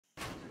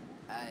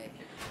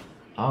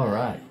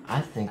Alright,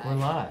 I think we're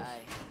live.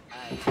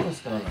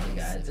 What's going on,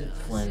 guys? It's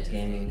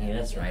FlamesGaming here.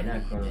 That's right,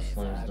 not Chronos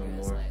Flames no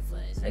more.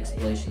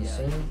 Explanation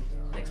soon,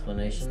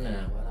 explanation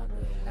now.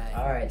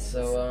 Alright,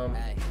 so,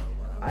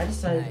 I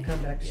decided to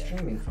come back to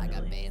streaming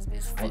finally.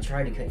 I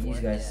tried to cut you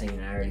guys singing,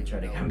 I already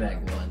tried to come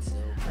back once.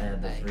 I had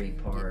the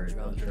 3-part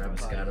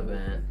Travis Scott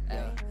event.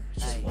 It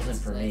just wasn't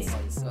for me.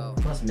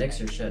 Plus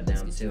Mixer shut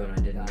down too and I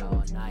didn't know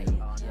what to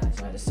do.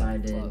 So I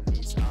decided,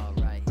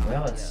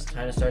 well, it's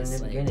time to start a new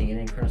beginning. It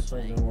ain't Chronos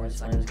Flames no more, it's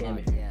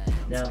FlamesGaming.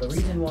 Now the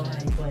reason why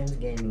I'm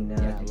FlamesGaming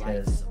now is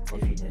because,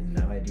 if you didn't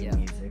know, I do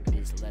music.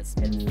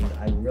 And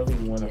I really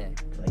want to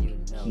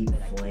keep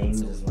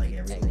Flames as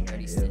everything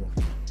I do.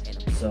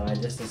 So I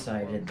just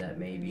decided that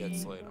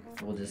maybe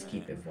we'll just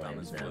keep it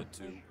Flames now.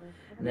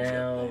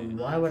 Now,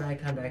 why would I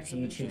come back to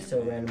YouTube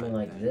so randomly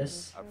like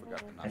this?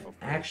 I've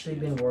actually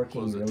been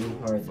working really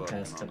hard the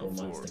past couple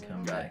months to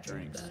come back,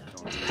 and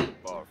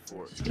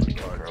just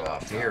gonna go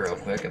off here real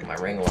quick at my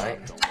ring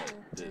light.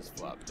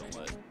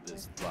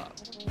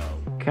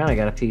 Kinda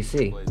got a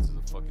PC.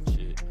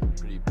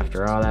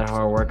 After all that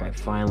hard work, I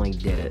finally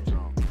did it.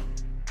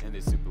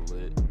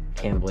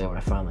 Can't believe I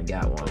finally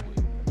got one.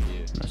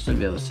 I should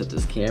be able to set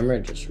this camera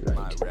just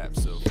right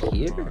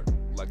here.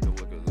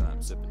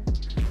 It's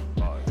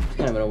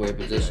kind of in a weird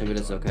position, but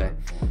it's okay.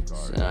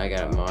 So I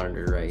got a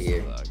monitor right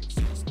here.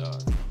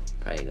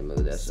 I need to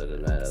move that so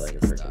that I like a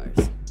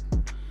freaking.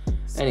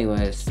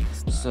 Anyways,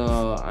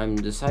 so I'm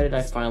decided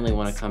I finally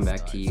want to come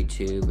back to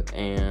YouTube,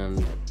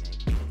 and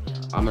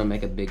I'm gonna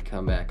make a big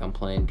comeback. I'm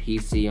playing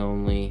PC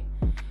only.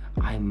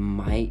 I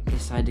might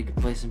decide to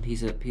play some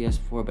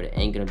PS4, but it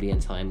ain't gonna be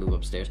until I move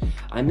upstairs.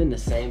 I'm in the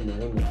same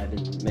room that I've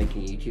been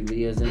making YouTube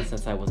videos in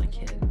since I was a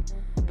kid.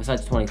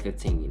 Besides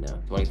 2015, you know.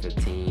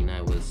 2015,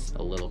 I was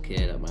a little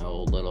kid at my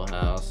old little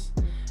house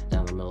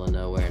down in the middle of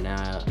nowhere.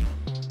 Now,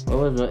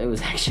 it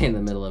was actually in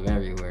the middle of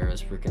everywhere. It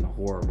was freaking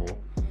horrible.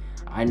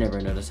 I never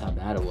noticed how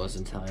bad it was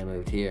until I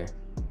moved here.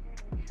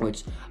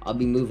 Which, I'll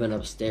be moving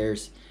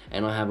upstairs,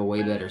 and I'll have a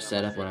way better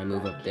setup when I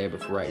move up there,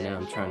 but for right now,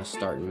 I'm trying to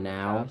start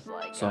now,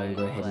 so I can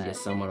go ahead and get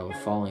somewhat of a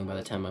following by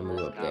the time I move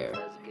up there.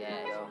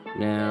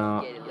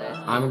 Now,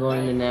 I'm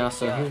going to now,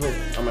 so here's what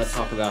I'm going to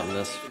talk about in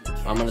this.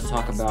 I'm going to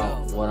talk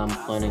about what I'm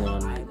planning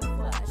on.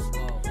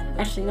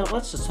 Actually, no,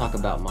 let's just talk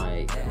about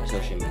my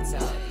social media.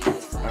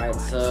 Alright,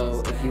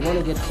 so if you want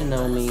to get to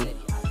know me,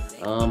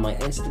 my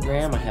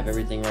Instagram, I have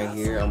everything right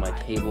here on my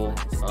table.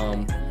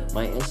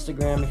 My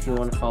Instagram, if you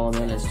want to follow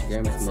me on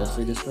Instagram, it's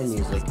mostly just for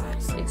music.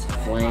 It's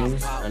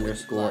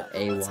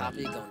flames_AYE.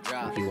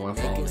 If you want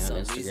to follow me on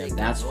Instagram,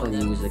 that's for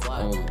music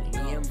only.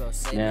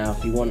 Now,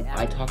 if you want,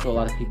 I talk to a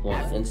lot of people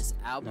on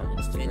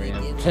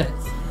Instagram,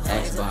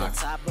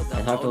 Xbox.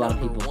 I talk to a lot of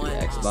people through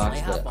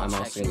Xbox, but I'm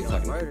also going to be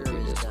talking to people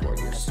through Discord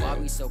here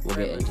soon. We'll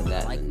get into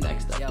that in the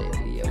next update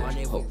video, which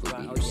will hopefully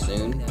be here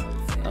soon.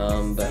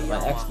 But my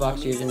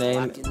Xbox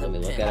username, let me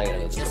look at it, I gotta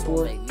go to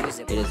Discord.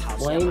 It is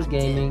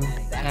FlamesGaming,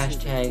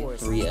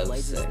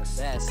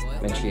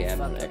 #306. Make sure you add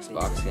me on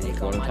Xbox, and you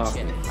can talk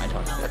to me. I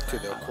talk to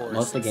them.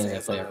 Most of the games I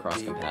play are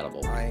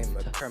cross-compatible.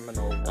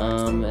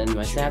 And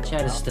my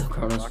Snapchat is still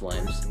Chronos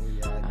Flames.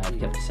 I've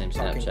kept the same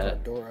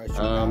Snapchat.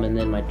 And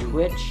then my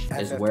Twitch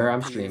is where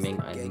I'm streaming.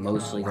 I'm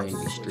mostly going to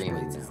be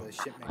streaming now.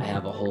 I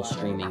have a whole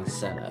streaming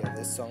setup,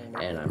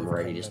 and I'm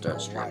ready to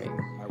start streaming.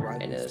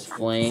 And it is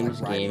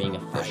FlamesGaming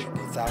Official.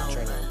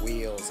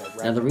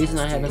 Now the reason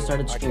I haven't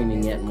started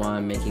streaming yet and why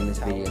I'm making this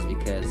video is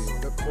because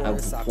I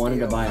wanted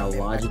to buy a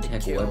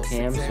Logitech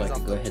webcam so I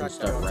could go ahead and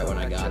start right when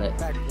I got it.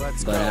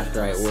 But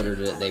after I ordered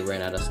it, they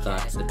ran out of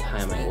stock at the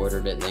time I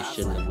ordered it, and they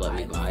shouldn't have let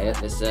me buy it,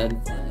 they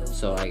said.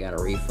 So I got a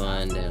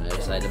refund, and I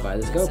decided to buy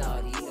this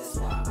GoPro.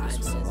 This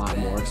was a lot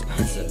more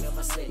expensive.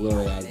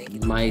 Literally,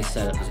 my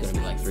setup is going to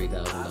be like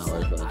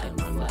 $3,000 by the time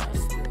I'm done.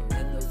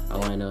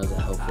 All I know is that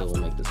hopefully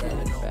we'll make this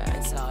money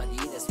back.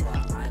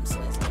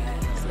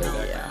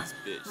 But yeah.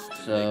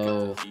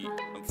 So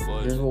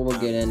here's what we'll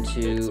get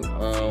into.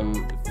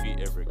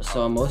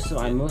 So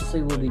I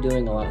mostly will be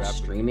doing a lot of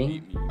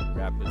streaming.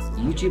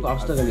 YouTube, I'm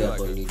still gonna be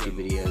uploading YouTube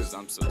videos.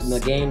 The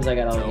games, I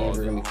got all the games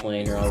we're gonna be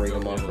playing here. I'll read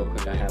them off real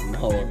quick. I have them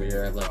all over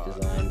here. I have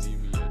designs.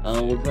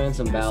 We're playing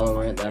some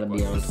Valorant. That'll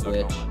be on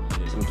Twitch.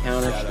 Some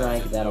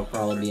Counter-Strike, that'll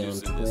probably be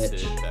on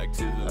Twitch.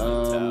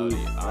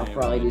 I'll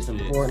probably do some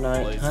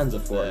Fortnite, tons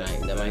of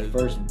Fortnite. Now my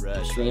first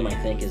stream I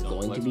think is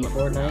going to be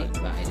Fortnite,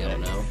 but I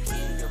don't know.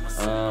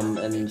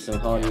 And some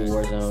Call of Duty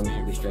Warzone,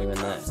 we'll be streaming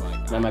that.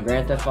 Now my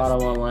Grand Theft Auto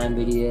Online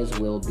videos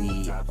will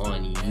be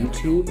on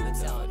YouTube.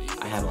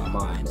 I have a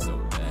mod, and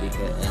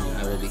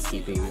I will be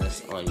keeping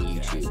this on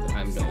YouTube.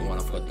 I don't want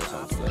to put this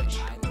on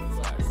Twitch.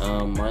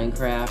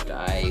 Minecraft,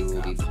 I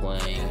will be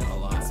playing a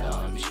lot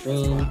on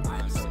stream.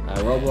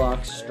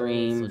 Roblox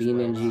stream,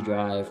 BeamNG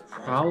Drive,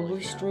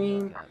 probably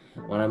stream.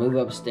 When I move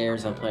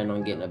upstairs, I'm planning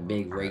on getting a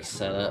big race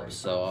set up,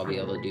 so I'll be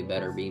able to do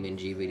better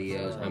BeamNG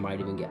videos. I might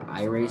even get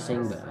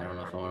iRacing, but I don't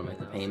know if I want to make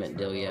the payment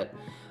deal yet.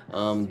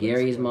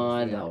 Gary's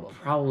mod, that will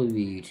probably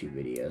be YouTube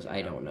videos.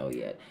 I don't know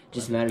yet.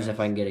 Just matters if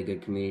I can get a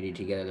good community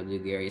together to do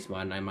Gary's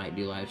mod, and I might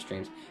do live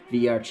streams.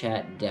 VR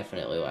chat,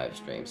 definitely live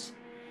streams.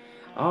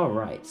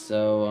 Alright,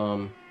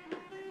 so,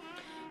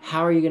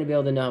 how are you going to be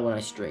able to know when I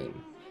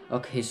stream?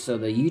 Okay, so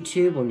the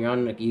YouTube, when you're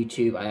on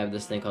YouTube, I have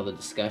this thing called the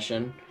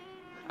discussion.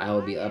 I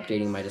will be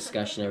updating my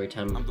discussion every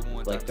time,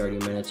 like 30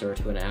 minutes or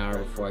to an hour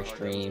before I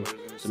stream.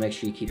 So make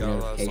sure you keep your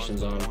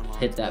notifications on.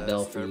 Hit that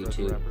bell for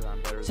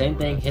YouTube. Same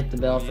thing, hit the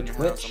bell for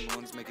Twitch,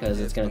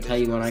 because it's going to tell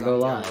you when I go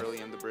live.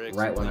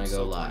 Right when I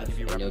go live,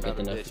 and you'll get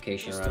the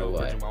notification right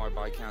away.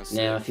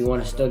 Now, if you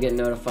want to still get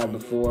notified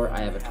before,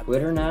 I have a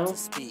Twitter now.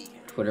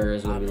 Twitter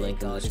is going to be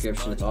linked in the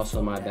description. It's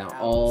also my about.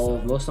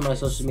 Most of my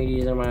social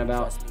medias are my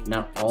about.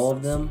 Not all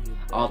of them.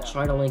 I'll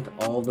try to link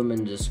all of them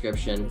in the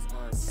description,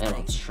 and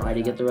I'll try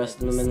to get the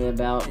rest of them in the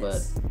about,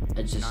 but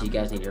it's just you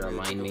guys need to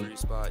remind me.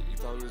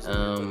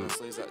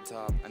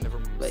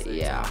 But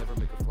yeah,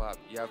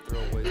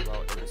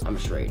 I'm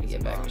just ready to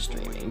get back to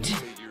streaming.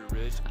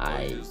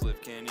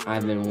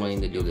 I've been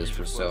wanting to do this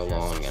for so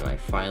long, and I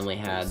finally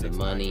had the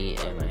money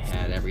and I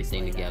had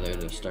everything together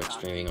to start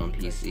streaming on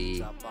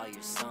PC.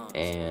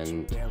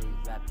 And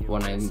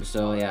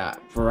so yeah,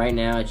 for right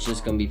now it's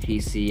just gonna be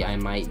PC. I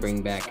might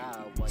bring back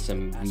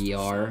some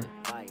VR.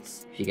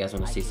 If you guys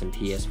want to see some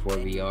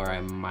PS4 VR,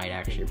 I might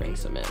actually bring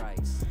some in.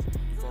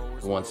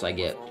 Once I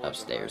get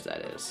upstairs,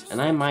 that is.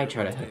 And I might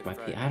try to hook my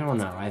I don't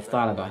know. I've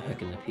thought about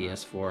hooking the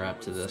PS4 up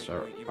to this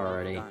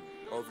already.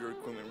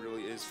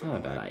 It's not a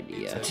bad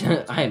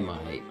idea. I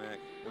might.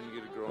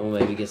 We'll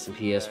maybe get some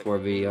PS4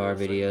 VR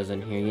videos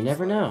in here. You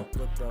never know.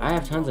 I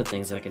have tons of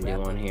things I can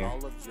do on here.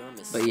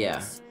 But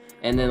yeah.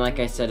 And then like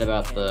I said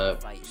about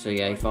so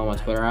yeah, you follow my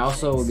Twitter. I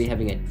also will be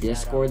having a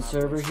Discord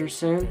server here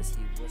soon.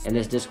 In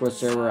this Discord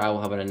server, I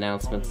will have an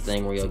announcements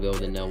thing where you'll be able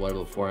to know what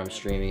before I'm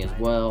streaming as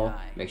well.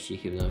 Make sure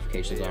you keep the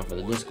notifications on for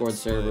the Discord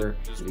server.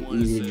 It'll be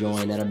easy to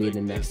join. That'll be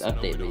the next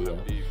update video.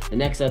 The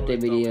next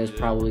update video is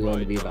probably going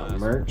to be about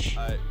merch,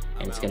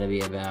 and it's going to be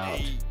about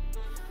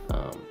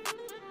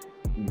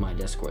my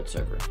Discord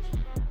server.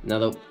 Now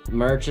the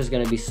merch is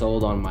going to be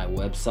sold on my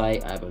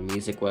website. I have a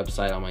music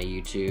website on my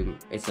YouTube.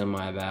 It's in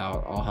my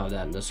about. I'll have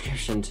that in the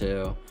description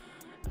too.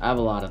 I have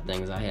a lot of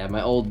things. I have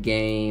my old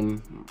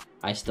game.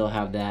 I still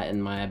have that in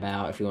my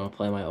about. If you want to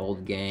play my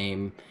old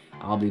game,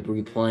 I'll be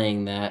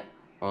replaying that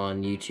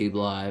on YouTube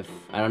Live.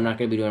 I'm not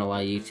going to be doing a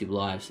lot of YouTube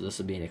Live, so this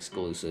will be an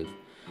exclusive.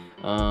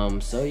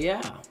 So yeah.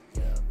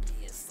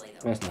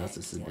 That's nice.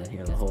 This has been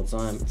here the whole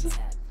time.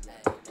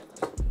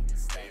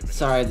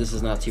 Sorry, this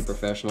is not too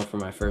professional for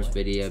my first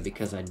video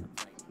because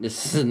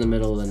this is in the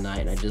middle of the night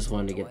and I just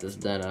wanted to get this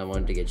done. I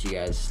wanted to get you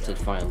guys to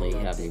finally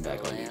have me back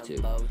on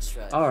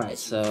YouTube. Alright,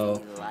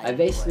 so I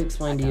basically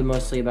explained to you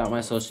mostly about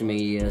my social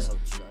medias.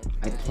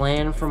 I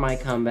plan for my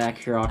comeback.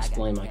 Here, I'll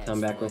explain my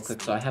comeback real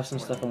quick. So I have some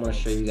stuff I want to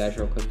show you guys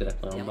real quick that I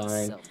plan on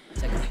buying.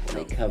 Let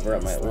me cover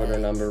up my order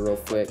number real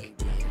quick.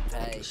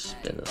 I'll just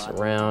spin this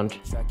around.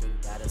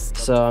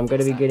 So I'm going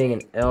to be getting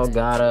an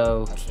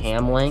Elgato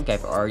cam link.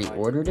 I've already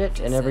ordered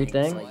it and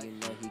everything.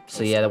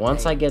 So yeah,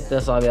 once I get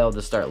this, I'll be able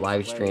to start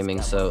live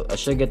streaming. So I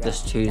should get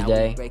this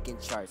Tuesday.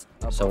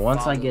 So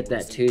once I get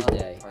that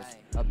Tuesday,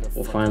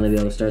 we'll finally be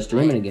able to start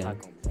streaming again.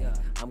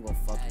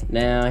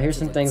 Now, here's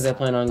some things I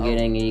plan on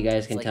getting, and you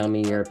guys can tell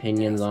me your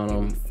opinions on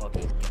them.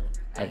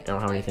 I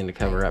don't have anything to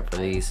cover up for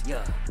these. There's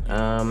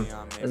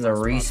a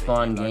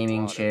Respawn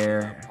gaming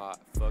chair.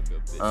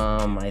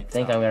 I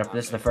think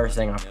this is the first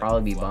thing I'll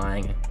probably be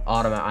buying.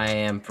 I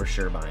am for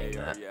sure buying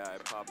that.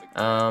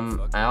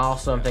 I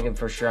also am thinking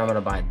for sure I'm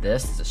gonna buy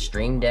this. It's a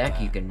stream deck.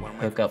 You can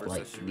hook up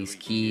like these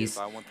keys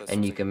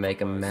and you can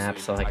make a map.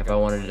 So like if I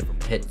wanted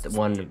to hit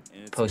one to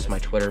post my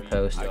Twitter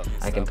post,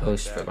 I can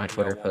post for my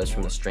Twitter post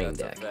from the stream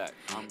deck.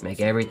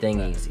 Make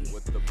everything easy.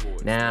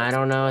 Now I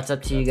don't know, it's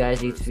up to you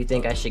guys if you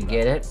think I should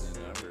get it.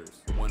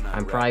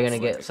 I'm probably gonna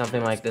get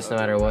something like this no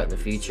matter what in the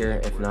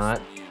future. If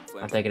not,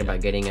 I'm thinking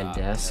about getting a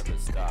desk.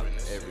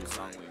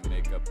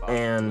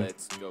 And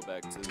it's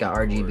got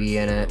RGB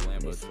in it,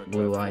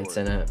 blue lights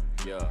in it.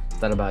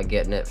 Thought about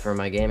getting it for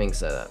my gaming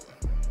setup.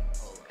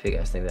 If you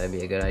guys think that'd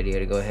be a good idea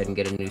to go ahead and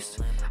get a new,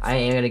 I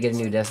am gonna get a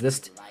new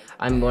desk.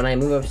 When I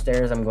move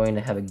upstairs, I'm going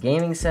to have a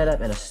gaming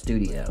setup and a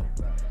studio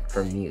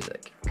for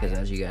music, because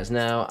as you guys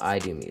know, I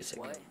do music.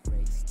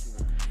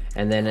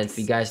 And then if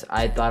you guys,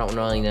 I don't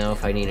really know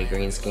if I need a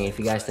green screen. If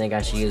you guys think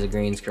I should use a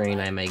green screen,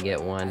 I may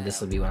get one.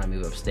 This will be when I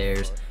move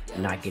upstairs.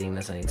 I'm not getting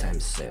this anytime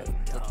soon.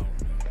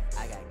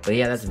 But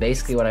yeah, that's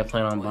basically what I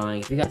plan on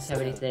buying. If you guys have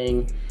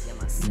anything,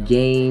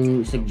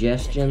 game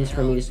suggestions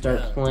for me to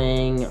start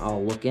playing,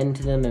 I'll look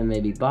into them and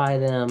maybe buy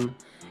them.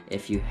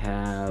 If you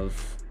have,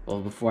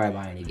 well, before I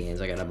buy any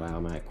games, I gotta buy all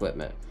my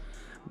equipment.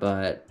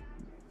 But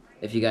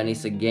if you got any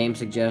game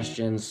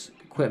suggestions,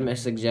 equipment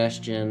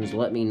suggestions,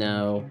 let me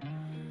know.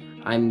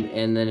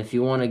 And then if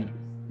you want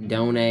to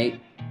donate,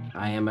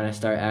 I am going to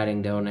start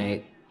adding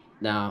donate.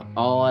 Now,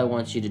 all I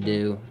want you to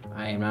do,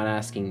 I am not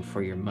asking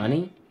for your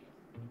money.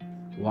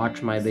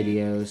 Watch my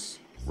videos,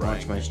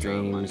 watch my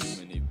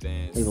streams,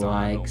 leave a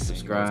like,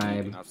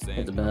 subscribe,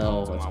 hit the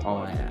bell, that's all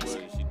I ask.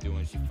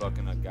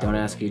 Don't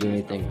ask you to do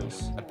anything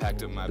else.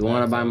 If you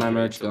want to buy my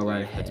merch, go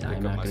right ahead.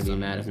 I'm not going to be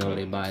mad if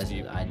nobody buys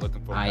it.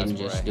 I'm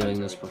just doing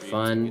this for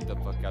fun.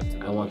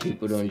 I want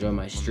people to enjoy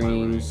my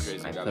streams.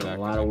 I put a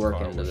lot of work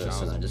into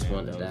this, and I just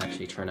wanted it to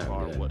actually turn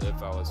out good.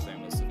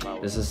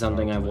 This is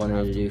something I've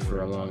wanted to do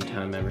for a long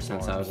time, ever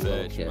since I was a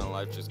little kid. And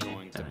I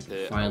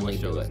can finally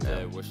do it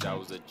now.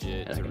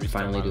 And I can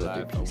finally do it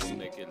through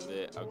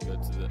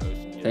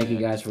PC. Thank you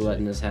guys for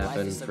letting this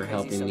happen, for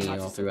helping me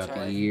all throughout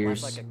the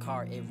years.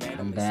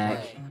 I'm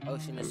back.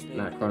 I'm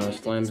not Chronos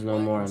Flames no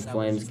more. I'm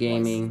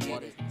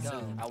FlamesGaming.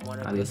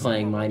 I'll be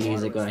playing my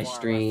music when I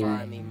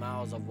stream.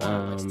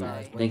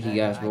 Thank you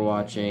guys for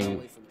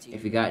watching.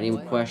 If you got any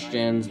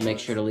questions, make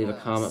sure to leave a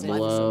comment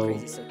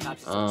below.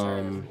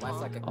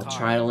 I'll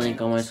try to link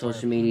all my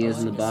social medias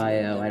in the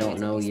bio. I don't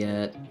know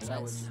yet.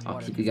 I'll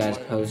keep you guys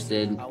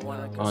posted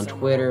on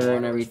Twitter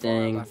and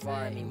everything.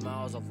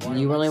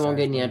 You really won't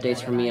get any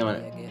updates from me on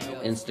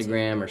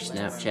Instagram or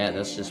Snapchat.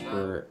 That's just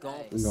for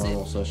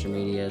normal social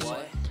medias.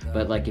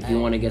 But like, if you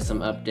want to get some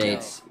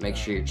updates, make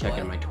sure you're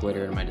checking my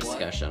Twitter and my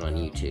discussion on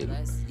YouTube.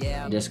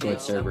 Discord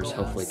servers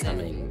hopefully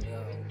coming.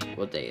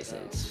 What day is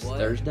it? It's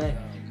Thursday?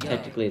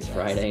 Technically it's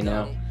Friday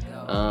now.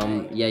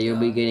 Yeah, you'll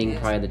be getting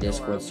probably the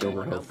Discord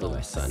server hopefully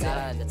by Sunday.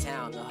 And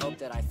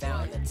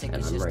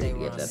I'm ready to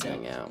get that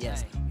thing out.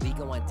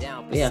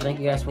 But yeah, thank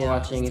you guys for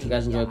watching. If you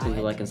guys enjoyed, please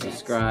like and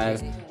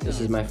subscribe. This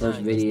is my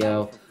first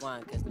video.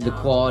 The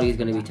quality is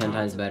going to be 10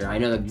 times better. I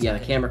know the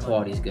camera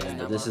quality is good,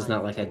 but this is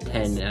not like a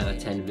 10 out of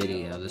 10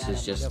 video. This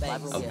is just a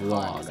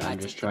vlog. I'm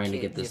just trying to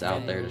get this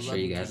out there to show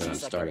you guys that I'm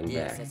starting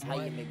back.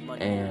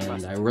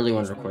 And I really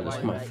want to record this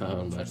with my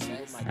phone, but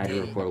I had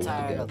to record it with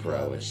the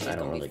GoPro, which I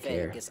don't really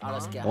care.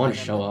 I want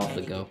to show off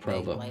the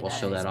GoPro, but we'll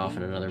show that off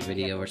in another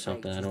video or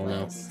something. I don't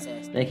know.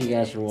 Thank you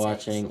guys for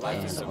watching,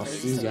 and I'll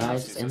see you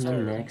guys in the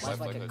next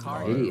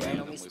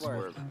video.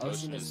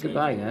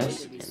 Goodbye,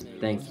 guys, and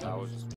thank you.